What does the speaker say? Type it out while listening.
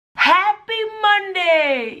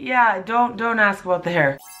Monday! Yeah, don't ask about the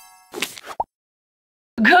hair.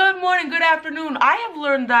 Good morning, good afternoon. I have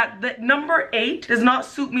learned that number 8 does not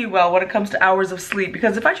suit me well when it comes to hours of sleep,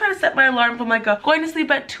 because if I try to set my alarm from like going to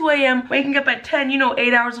sleep at 2 a.m., waking up at 10, you know,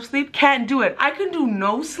 8 hours of sleep, can't do it. I can do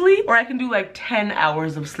no sleep, or I can do like 10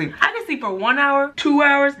 hours of sleep. I can sleep for 1 hour, 2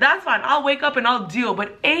 hours, that's fine. I'll wake up and I'll deal,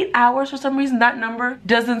 but 8 hours, for some reason, that number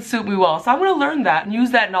doesn't suit me well. So I'm gonna learn that and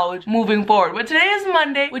use that knowledge moving forward. But today is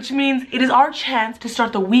Monday, which means it is our chance to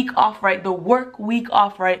start the week off right, the work week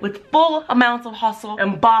off right, with full amounts of hustle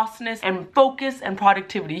and bossness and focus and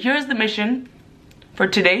productivity. Here's the mission for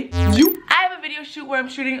today. I have a video shoot where I'm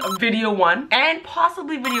shooting a video 1 and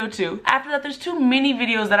possibly video 2. After that, there's 2 mini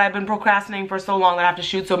videos that I've been procrastinating for so long that I have to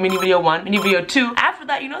shoot. So mini video 1, mini video 2. After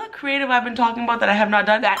that, you know the creative I've been talking about that I have not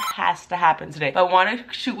done? That has to happen today. If I want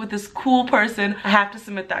to shoot with this cool person, I have to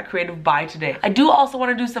submit that creative by today. I do also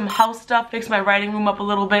want to do some house stuff, fix my writing room up a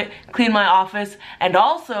little bit, clean my office, and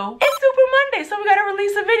also it's Super Monday, so we gotta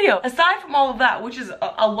release a video. Aside from all of that, which is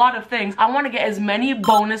a lot of things, I want to get as many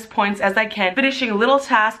bonus points as I can, finishing little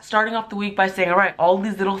tasks, starting off the week by saying, all right, all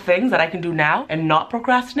these little things that I can do now and not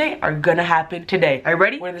procrastinate are gonna happen today. Are you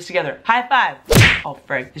ready? We're in this together. High five. Oh,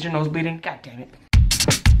 Frank, is your nose bleeding? God damn it.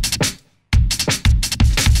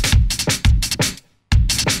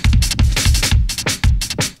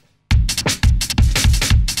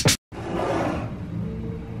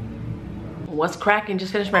 What's cracking?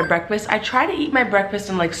 Just finished my breakfast. I try to eat my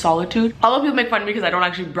breakfast in like solitude. A lot of people make fun of me because I don't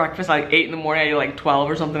actually breakfast at like 8 in the morning. I eat like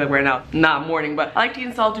 12 or something like right now. Not morning, but I like to eat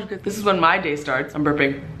in solitude because this is when my day starts. I'm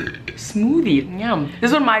burping. Smoothie, yum.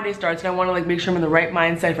 This is when my day starts and I want to like make sure I'm in the right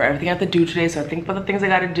mindset for everything I have to do today. So I think about the things I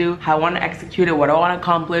gotta do, how I want to execute it, what I want to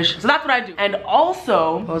accomplish. So that's what I do. And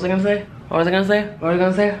also, what was I gonna say? What was I gonna say? What was I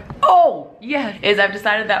gonna say? Oh, yeah, is I've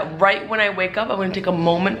decided that right when I wake up, I'm gonna take a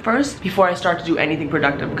moment first before I start to do anything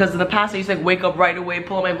productive. Because in the past, I used to like wake up right away,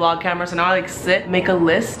 pull out my vlog camera. So now I like sit, make a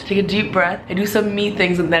list, take a deep breath, I do some me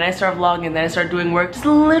things, and then I start vlogging, and then I start doing work. Just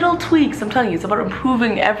little tweaks, I'm telling you, it's about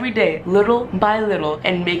improving every day, little by little,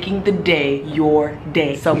 and making the day your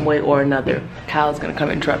day, some way or another. Kyle's gonna come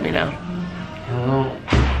interrupt me now. Hello.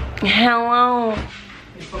 Hello.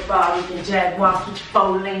 Football, you can Jaguars with your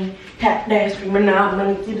 4-lane. Tap dance, screaming out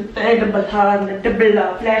money to the third, the baton, the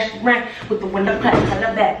blood, flash around with the window crack,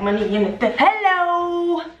 color back, money in the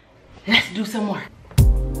hello! Let's do some work.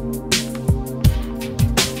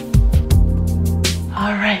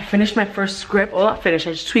 Alright, finished my first script. Well, not finished,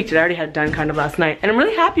 I just tweaked it. I already had it done kind of last night. And I'm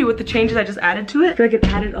really happy with the changes I just added to it. I feel like it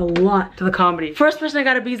added a lot to the comedy. First person I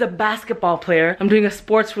gotta be is a basketball player. I'm doing a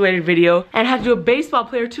sports related video. And I had to do a baseball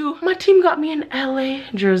player too. My team got me an LA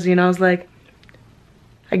jersey and I was like,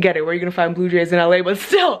 I get it, where are you gonna find Blue Jays in LA? But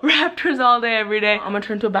still, Raptors all day, every day. I'm gonna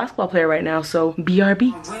turn into a basketball player right now, so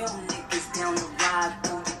BRB.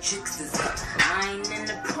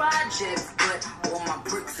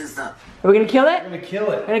 Are we gonna kill it? We're gonna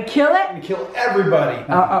kill it. We're gonna kill it? We're gonna kill everybody.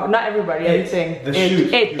 Not everybody, anything. The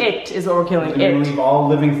shoot. It is what we're killing. We're gonna leave all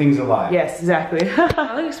living things alive. Yes, exactly.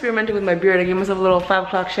 I like experimenting with my beard. I gave myself a little 5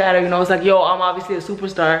 o'clock shadow, you know. It's like, yo, I'm obviously a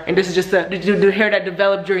superstar, and this is just the hair that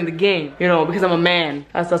developed during the game, you know, because I'm a man.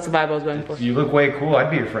 That's the vibe I was going for. You look way cool.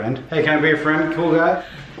 I'd be your friend. Hey, can I be your friend, cool guy?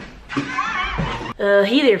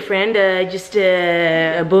 Hey there, friend. Just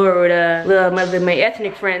borrowed my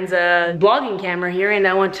ethnic friend's vlogging camera here, and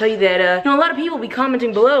I want to tell you that you know, a lot of people be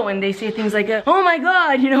commenting below and they say things like, oh my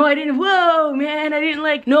god, you know, whoa, man, I didn't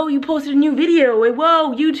like know you posted a new video.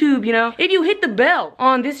 Whoa, YouTube, you know. If you hit the bell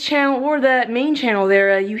on this channel or that main channel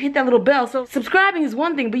there, you hit that little bell. So subscribing is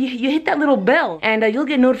one thing, but you hit that little bell and you'll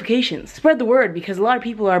get notifications. Spread the word, because a lot of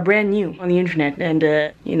people are brand new on the internet, and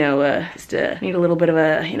you know, just need a little bit of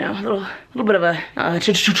a, you know, a little bit of a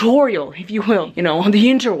tutorial, if you will, you know, on the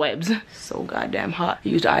interwebs. So goddamn hot. I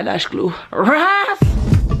used eyelash glue.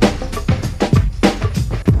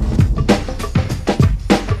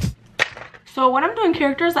 So when I'm doing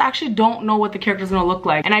characters, I actually don't know what the character's gonna look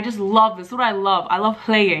like. And I just love this. This is what I love. I love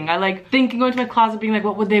playing. I like thinking, going to my closet, being like,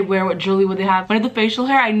 what would they wear? What jewelry would they have? When I do the facial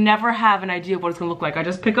hair, I never have an idea of what it's gonna look like. I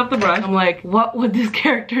just pick up the brush. I'm like, what would this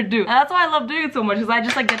character do? And that's why I love doing it so much, because I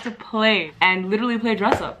just like get to play and literally play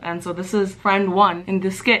dress up. And so this is friend 1 in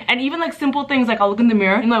this skit. And even like simple things, like I'll look in the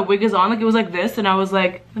mirror and my wig is on, like it was like this, and I was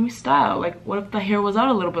like, let me style. Like, what if the hair was out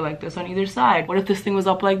a little bit like this on either side? What if this thing was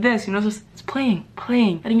up like this? You know, it's playing,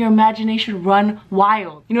 letting your imagination run run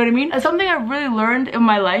wild. You know what I mean? It's something I've really learned in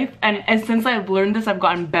my life, and since I've learned this, I've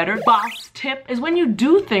gotten better. Boss tip is when you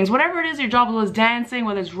do things, whatever it is your job, whether it's dancing,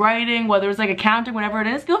 whether it's writing, whether it's like accounting, whatever it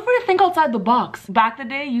is, feel free to think outside the box. Back in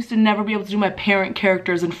the day, I used to never be able to do my parent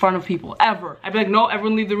characters in front of people, ever. I'd be like, no,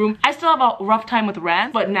 everyone leave the room. I still have a rough time with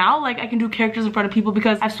rants, but now like I can do characters in front of people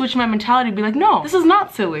because I've switched my mentality to be like, no, this is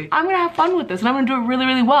not silly. I'm gonna have fun with this and I'm gonna do it really,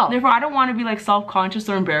 really well. Therefore, I don't want to be like self-conscious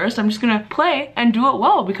or embarrassed. I'm just gonna play and do it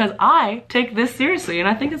well because I take this seriously and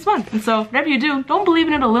I think it's fun. And so whatever you do, don't believe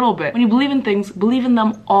in it a little bit. When you believe in things, believe in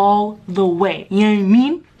them all the way. You know what I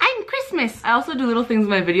mean? I'm Christmas. I also do little things in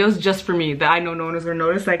my videos just for me that I know no one is gonna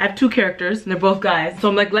notice. Like I have 2 characters and they're both guys. So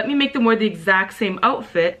I'm like, let me make them wear the exact same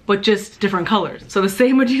outfit, but just different colors. So the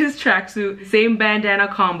same Adidas tracksuit, same bandana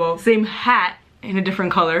combo, same hat in a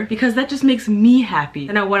different color, because that just makes me happy.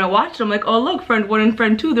 And when I watch it, I'm like, oh look, friend 1 and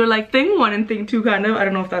friend 2, they're like thing 1 and thing 2 kind of. I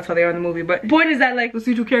don't know if that's how they are in the movie, but the point is that like those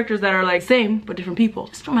 2 characters that are like same but different people,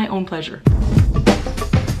 just for my own pleasure.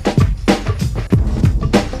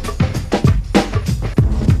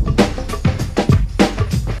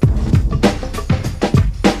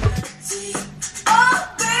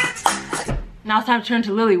 Now it's time to turn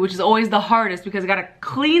to Lily, which is always the hardest because I gotta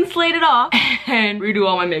clean slate it off and redo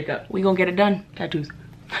all my makeup. We gonna get it done. Tattoos.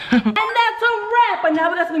 And that's a wrap. But now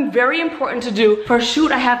we got something very important to do for a shoot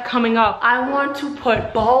I have coming up. I want to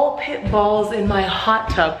put ball pit balls in my hot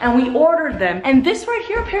tub, and we ordered them. And this right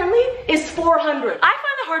here apparently is 400. I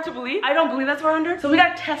find that hard to believe. I don't believe that's 400. So we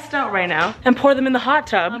gotta test out right now and pour them in the hot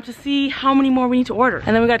tub to see how many more we need to order.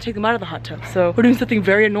 And then we gotta take them out of the hot tub. So we're doing something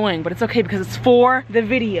very annoying, but it's okay because it's for the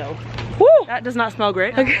video. Woo! That does not smell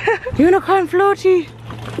great. Okay. Unicorn floaty.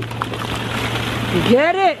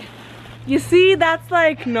 Get it? You see, that's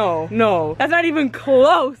like, no, that's not even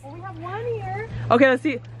close. Well, we have one here. Okay, let's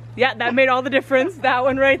see. Yeah, that made all the difference. That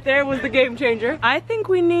one right there was the game changer. I think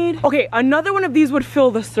we need, okay, another one of these would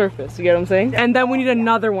fill the surface, you get what I'm saying? And then we need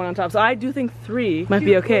another one on top. So I do think 3 might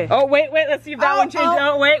be okay. Oh, wait, let's see if that one changes.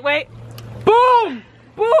 Oh, wait. Boom!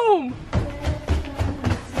 Boom!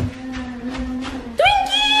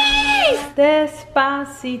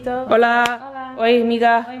 Despacito. Hola. Hola. Oi,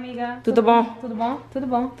 amiga. Oi, amiga. Tudo bom? Tudo bom? Tudo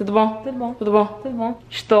bom? Tudo bom? Tudo bom? Tudo bom? Tudo bom?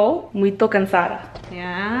 Estou muito cansada.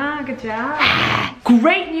 Yeah, good job.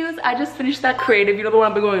 Great news, I just finished that creative. You know the one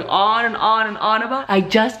I've been going on and on and on about? I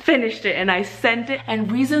just finished it and I sent it, and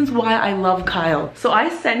reasons why I love Kyle. So I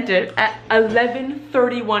sent it at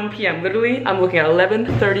 11:31 p.m. Literally, I'm looking at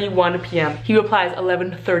 11:31 p.m. He replies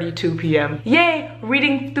 11:32 p.m. Yay,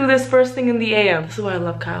 reading through this first thing in the a.m. This is why I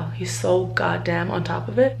love Kyle. He's so goddamn on top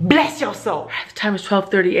of it. Bless your soul. The time is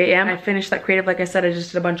 12:30 a.m. I finished that creative. Like I said, I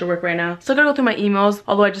just did a bunch of work right now. Still gotta go through my emails,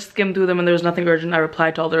 although I just skimmed through them and there was nothing urgent. I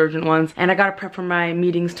replied to all the urgent ones, and I gotta prep for my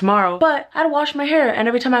meetings tomorrow. But I had to wash my hair, and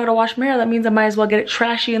every time I gotta wash my hair, that means I might as well get it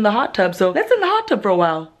trashy in the hot tub. So let's in the hot tub for a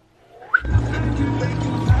while.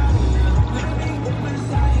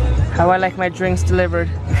 How I like my drinks delivered.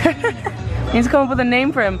 Need to come up with a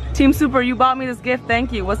name for him. Team Super, you bought me this gift,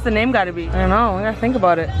 thank you. What's the name gotta be? I don't know, I gotta think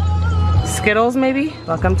about it. Skittles maybe?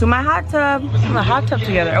 Welcome to my hot tub. We're in the hot tub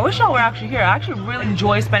together. I wish y'all were actually here. I actually really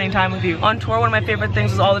enjoy spending time with you. On tour, one of my favorite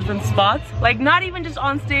things is all the different spots. Like not even just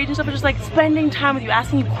on stage and stuff, but just like spending time with you,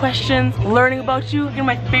 asking you questions, learning about you. You're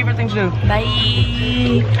my favorite thing to do.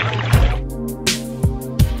 Bye.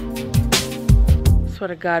 Swear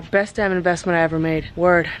to God, best damn investment I ever made.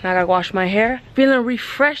 Word. Now I gotta wash my hair. Feeling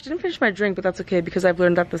refreshed. Didn't finish my drink, but that's okay because I've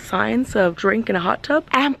learned that the science of drink in a hot tub,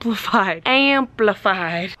 amplified.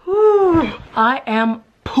 Whew. I am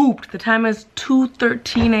pooped. The time is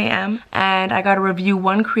 2:13 a.m. and I gotta review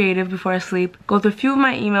one creative before I sleep, go through a few of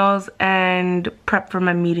my emails, and prep for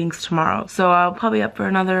my meetings tomorrow. So I'll probably be up for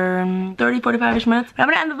another 30-45ish minutes. But I'm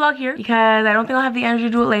gonna end the vlog here because I don't think I'll have the energy to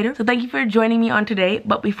do it later. So thank you for joining me on today.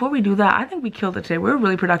 But before we do that, I think we killed it today. We were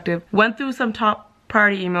really productive. Went through some top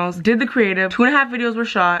priority emails, did the creative, 2.5 videos were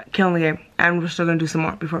shot, killing the game. And we're still gonna do some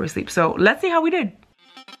more before we sleep. So let's see how we did.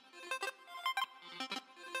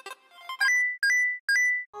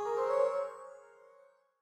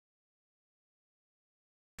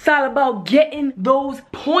 It's all about getting those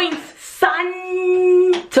points, son.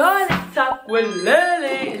 Talk with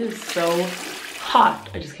Lily. It is so hot.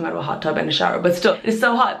 I just came out of a hot tub and a shower, but still, it's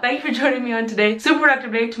so hot. Thank you for joining me on today. Super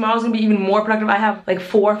productive day. Tomorrow's gonna be even more productive. I have like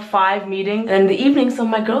 4 or 5 meetings, and in the evening, some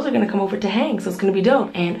of my girls are gonna come over to hang, so it's gonna be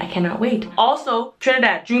dope, and I cannot wait. Also,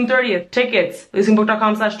 Trinidad, June 30th, tickets,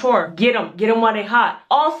 leasingbook.com/tour. Get them while they hot.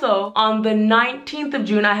 Also, on the 19th of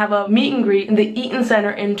June, I have a meet and greet in the Eaton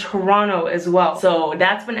Center in Toronto as well. So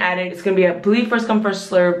that's been added. It's gonna be a believe first come first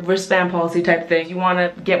serve wristband policy type thing. If you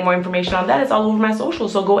wanna get more information on that, it's all over my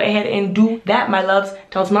socials, so go ahead and do that, my loves.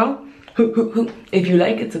 Till tomorrow, If you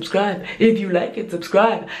like it, subscribe. If you like it,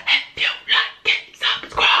 subscribe. If you like it,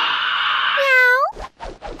 subscribe.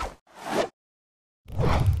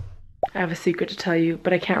 I have a secret to tell you,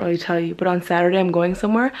 but I can't really tell you. But on Saturday, I'm going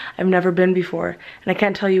somewhere I've never been before. And I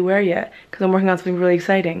can't tell you where yet, because I'm working on something really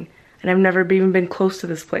exciting. And I've never even been close to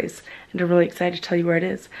this place. And I'm really excited to tell you where it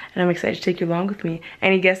is. And I'm excited to take you along with me.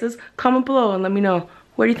 Any guesses? Comment below and let me know.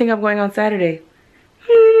 Where do you think I'm going on Saturday?